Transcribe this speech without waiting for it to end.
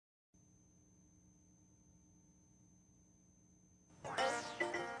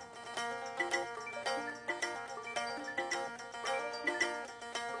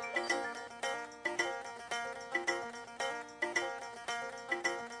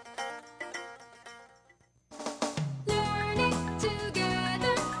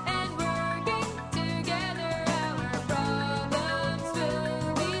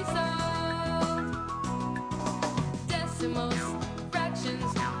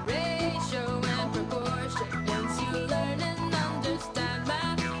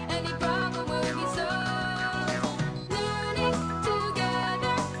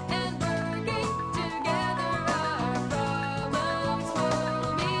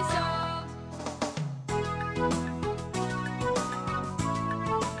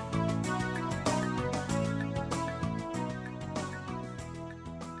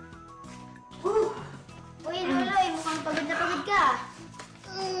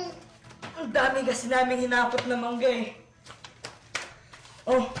Ang dami kasi namin hinakot na mangga eh.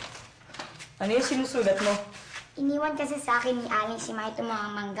 Oh, ano yung sinusulat mo? Iniwan kasi sa akin ni Aling si May itong mga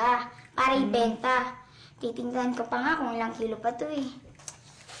mangga para ibenta. Titingnan ko pa nga kung ilang kilo pa to eh.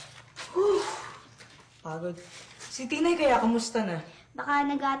 Pagod. Si Tinay kaya kamusta na? Baka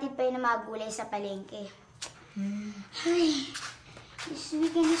naghatid pa yun ng mga gulay sa palengke. Ay, this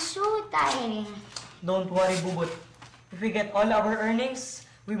weekend is so tiring. Don't worry, Bubot. If we get all our earnings,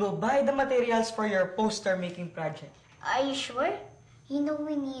 we will buy the materials for your poster making project. Are you sure? You know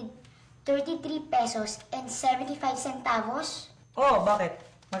we need 33 pesos and 75 centavos? Oh, bakit?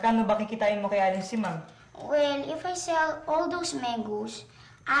 Magkano ba kikitain mo kay Aling Simang? Well, if I sell all those mangoes,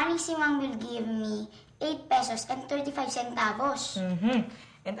 Aling Simang will give me 8 pesos and 35 centavos.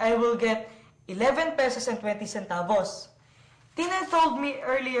 And I will get 11 pesos and 20 centavos. Tina told me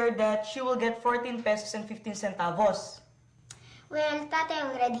earlier that she will get 14 pesos and 15 centavos. Well,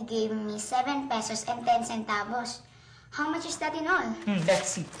 Tatay already gave me 7 pesos and 10 centavos. How much is that in all?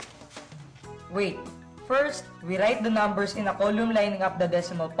 Let's see. Wait. First, we write the numbers in a column lining up the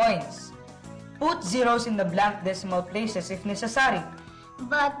decimal points. Put zeros in the blank decimal places if necessary.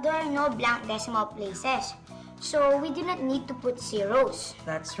 But there are no blank decimal places, so we do not need to put zeros.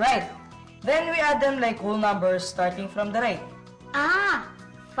 That's right. Then we add them like whole numbers starting from the right.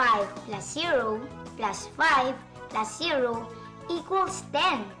 5 plus 0 plus 5 plus 0 equals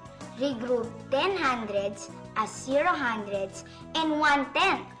 10. Regroup 10 hundreds as 0 hundreds and 1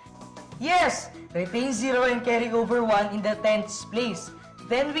 tenth. Yes! Retain 0 and carry over 1 in the tenths place.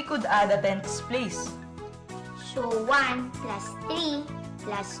 Then we could add a tenths place. So 1 plus 3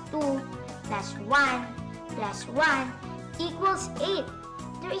 plus 2 plus 1 plus 1 equals 8.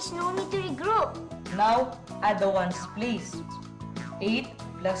 There is no need to regroup. Now, add the ones place. 8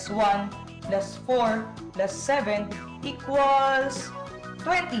 plus 1 plus 4 plus 7 equals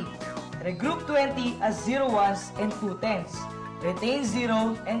 20. Regroup 20 as 0 ones and 2 tenths. Retain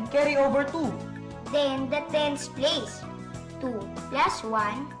 0 and carry over 2. Then the tens place. 2 plus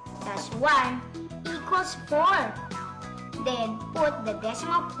 1 plus 1 equals 4. Then put the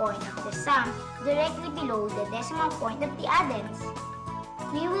decimal point of the sum directly below the decimal point of the addends.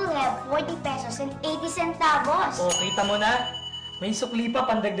 We will have 40 pesos and 80 centavos. O, kita mo na? May sukli pa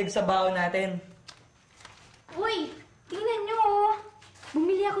pandagdag sa baon natin. Uy, tingnan nyo oh.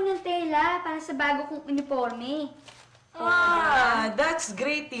 Bumili ako ng tela para sa bago kong uniforme. That's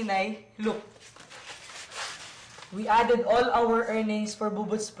great, Tinay. Look. We added all our earnings for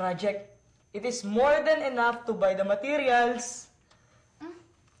Bubut's project. It is more than enough to buy the materials.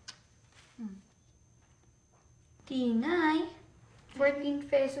 Tinay, 14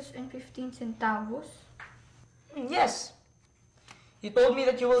 pesos and 15 centavos. Yes. You told me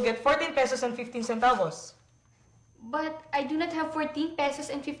that you will get 14 pesos and 15 centavos. But I do not have 14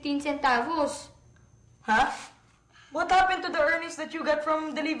 pesos and 15 centavos. Huh? What happened to the earnings that you got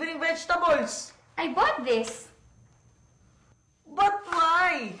from delivering vegetables? I bought this. But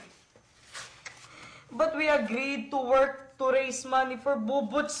why? But we agreed to work to raise money for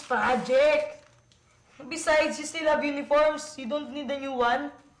Bubut's project. Besides, you still have uniforms. You don't need a new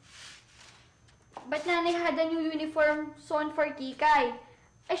one. But Nanay had a new uniform sewn for Kikay.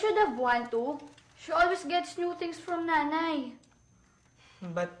 I should have one too. She always gets new things from Nanay.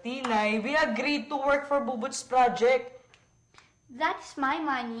 But Tinay, we agreed to work for Bubut's project. That's my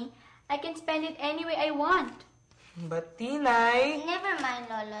money. I can spend it any way I want. But Tinay... Never mind,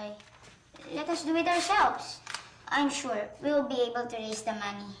 Loloy. Let us do it ourselves. I'm sure we will be able to raise the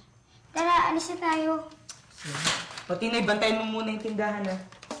money. Tara, alis na tayo. O Tinay, bantayan mo muna yung tindahan, ha?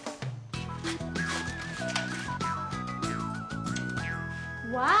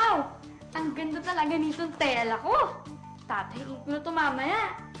 Wow! Ang ganda talaga nitong tela ko. Tatayin ko na ito mamaya.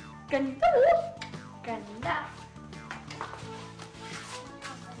 Ganda oh! Ganda.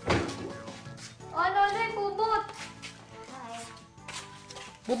 Oh, Loloy, Bubot! Hi.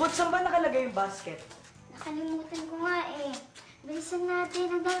 Bubut, saan ba nakalagay yung basket? Nakalimutan ko nga eh. Bilisan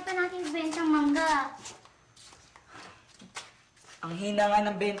natin. Ang dami pa natin ibentang mangga. Ang hina nga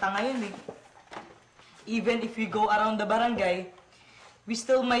ng benta ngayon, eh. Even if we go around the barangay, we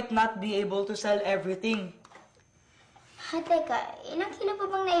still might not be able to sell everything. Teka, ilang kilo pa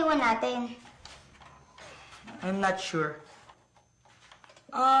bang naiwan natin? I'm not sure.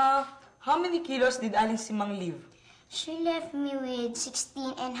 How many kilos did Aling Simang leave? She left me with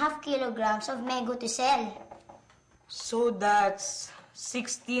 16.5 kilograms of mango to sell. So that's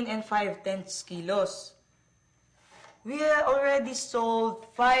 16 and 5/10 kilos. We already sold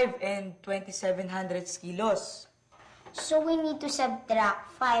 5 and 2,700 kilos. So we need to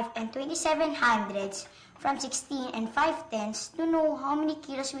subtract 5 and 2,700 from 16 and 5/10 to know how many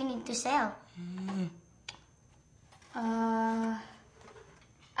kilos we need to sell.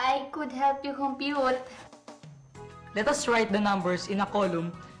 I could help you compute. Let us write the numbers in a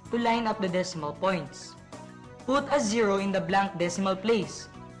column to line up the decimal points. Put a 0 in the blank decimal place.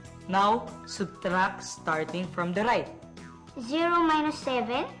 Now, subtract starting from the right. 0 minus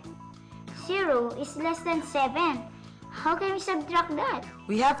 7? 0 is less than 7. How can we subtract that?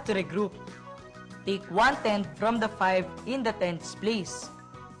 We have to regroup. Take 1/10 from the 5 in the tenths place.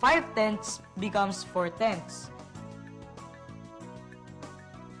 5/10 becomes 4/10.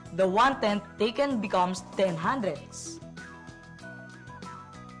 The 1/10 taken becomes 10/100.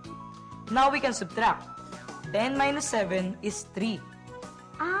 Now we can subtract. 10 minus 7 is 3.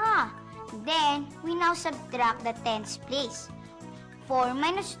 Then we now subtract the tens place. 4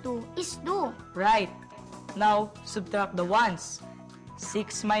 minus 2 is 2. Right. Now, subtract the ones.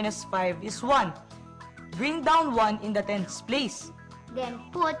 6 minus 5 is 1. Bring down 1 in the tens place. Then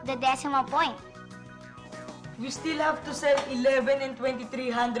put the decimal point. We still have to sell 11 and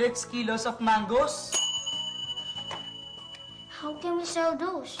 2300 kilos of mangoes. How can we sell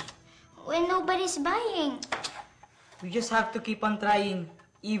those when nobody's buying? We just have to keep on trying,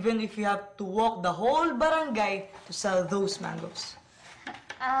 even if we have to walk the whole barangay to sell those mangoes.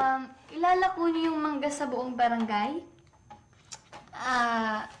 Ilalako niyo yung mangga sa buong barangay?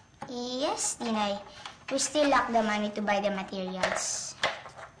 Yes, Tinay. We still lack the money to buy the materials.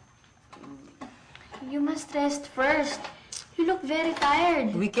 You must rest first. You look very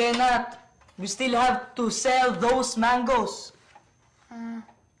tired. We cannot. We still have to sell those mangoes.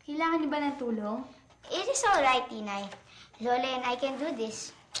 Kailangan niyo ba ng tulong? It is alright, Tinay. Lola and I can do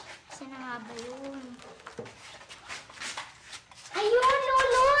this. Saan na nga ba yun? Ayun,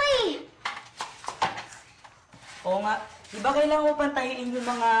 Loloy! Oo nga. Di ba kailangan mo pantahiin yung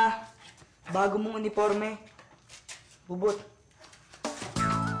mga bago mong uniforme? Bubot.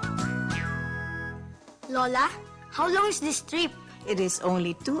 Lola, how long is this trip? It is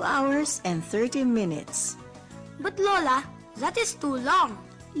only 2 hours and 30 minutes. But Lola, that is too long.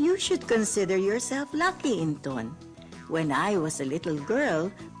 You should consider yourself lucky, Inton. When I was a little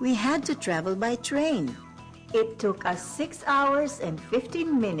girl, we had to travel by train. It took us 6 hours and 15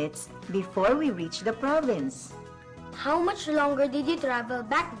 minutes before we reached the province. How much longer did you travel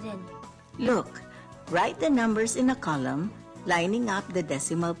back then? Look, write the numbers in a column, lining up the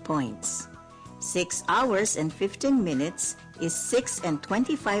decimal points. 6 hours and 15 minutes is 6 and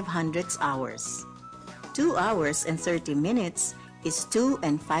 25 hours. 2 hours and 30 minutes is 2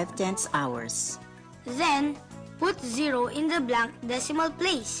 and 5/10 hours. Then, put 0 in the blank decimal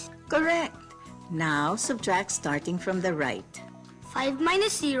place. Correct. Now, subtract starting from the right. 5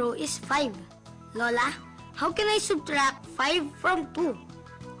 minus 0 is 5. Lola, how can I subtract 5 from 2?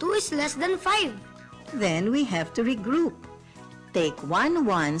 2 is less than 5. Then we have to regroup. Take 1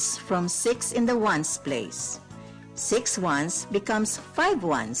 ones from 6 in the ones place. 6 ones becomes 5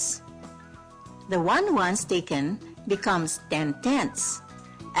 ones. The 1 ones taken becomes 10 tenths.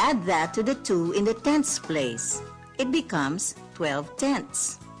 Add that to the 2 in the tenths place. It becomes 12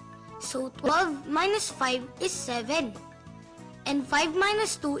 tenths. So 12 minus 5 is 7. And 5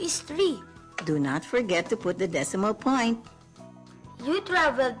 minus 2 is 3. Do not forget to put the decimal point. You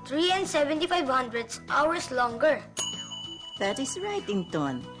traveled 3 and 75 hours longer. That is right,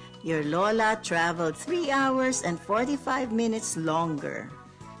 Inton. Your Lola traveled 3 hours and 45 minutes longer.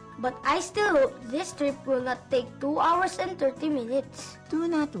 But I still hope this trip will not take 2 hours and 30 minutes. Do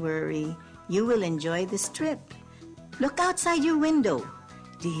not worry. You will enjoy this trip. Look outside your window.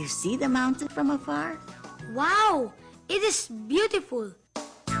 Do you see the mountain from afar? Wow! It is beautiful.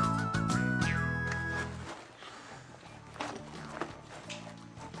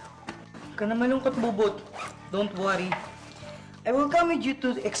 Ka na malungkot, Bubot. Don't worry. I will come with you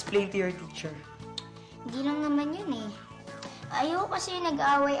to explain to your teacher. Hindi lang naman yun eh. Ayaw kasi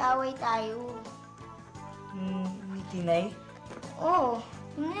nag-away-away tayo. Ni Tinay? Oo,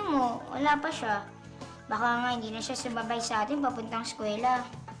 tingnan mo, wala pa siya. Baka nga hindi na siya sumabay sa atin papuntang eskwela.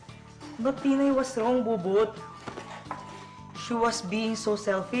 But Tinay was wrong, Bubot. She was being so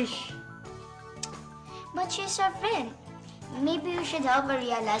selfish. But she's our friend. Maybe we should help her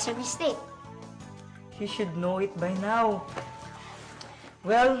realize her mistake. She should know it by now.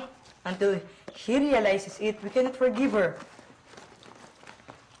 Well, until she realizes it, we cannot forgive her.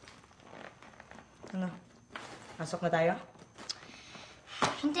 Ano? Pasok na tayo?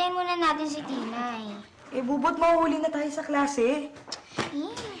 Hintayin muna natin si Tinay. Bubot, mahuhuli na tayo sa klase.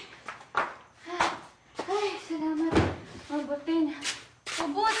 Ay, salamat. Mabutin.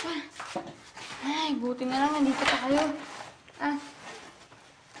 Mabut! Ay, buti na lang nandito pa kayo.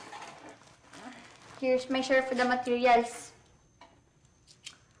 Here's my share for the materials.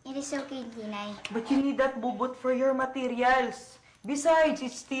 It is okay, Tinay. But you need that bubot for your materials. Besides,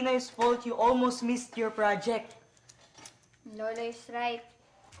 it's Tina's fault you almost missed your project. Lola is right.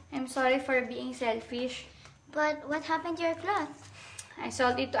 I'm sorry for being selfish. But what happened to your cloth? I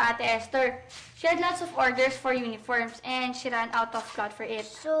sold it to Ate Esther. She had lots of orders for uniforms and she ran out of cloth for it.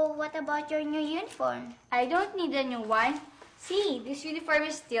 So, what about your new uniform? I don't need a new one. See, this uniform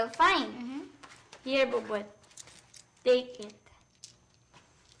is still fine. Here, Bubot. Take it.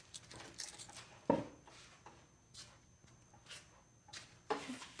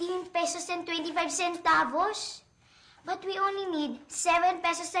 ₱15 and 25 centavos. But we only need 7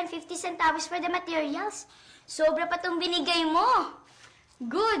 pesos and 50 centavos for the materials. Sobra pa tong binigay mo.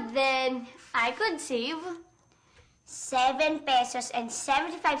 Good, then I could save. 7 pesos and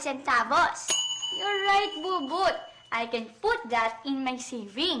 75 centavos. You're right, Bubot. I can put that in my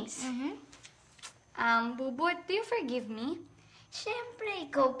savings. Bubot, do you forgive me? Siyempre,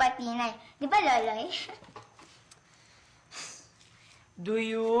 ikaw pa, Tinay. Di ba, Loloy? Do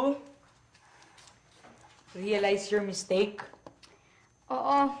you realize your mistake?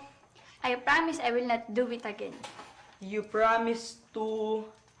 Oo. I promise I will not do it again. You promise to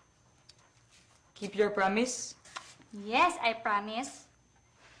keep your promise? Yes, I promise.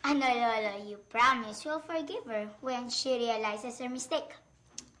 Ano, Lolo, you promise you'll forgive her when she realizes her mistake.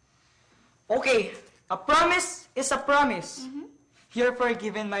 Okay, a promise is a promise. You're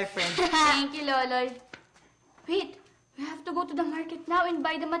forgiven, my friend. Thank you, Loloy. Wait, we have to go to the market now and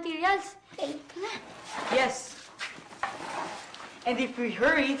buy the materials. Okay, na. Yes. And if we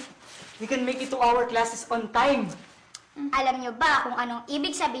hurry, we can make it to our classes on time. Alam niyo ba kung anong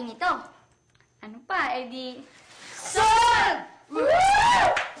ibig sabihin nito? Ano pa, edi... Son!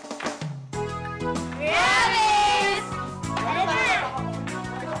 Promise! Tara na!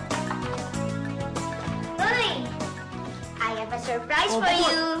 Loloy, I have a surprise for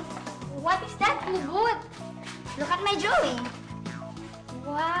you. What is that, Bubot? Look at my drawing.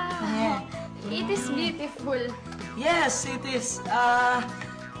 Wow. Yeah. It is beautiful. Yes, it is.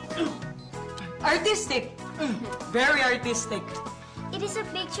 Artistic. Very artistic. It is a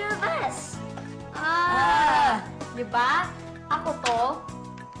picture of us. Di ba? Ako to.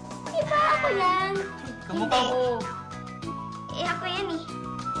 Di ba ako yan? Kamukha mo. Oo. Eh, ako yan eh.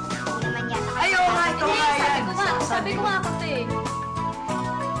 Hindi naman yata. Ayaw nga, ito nga yan. Sabi ko nga kasi.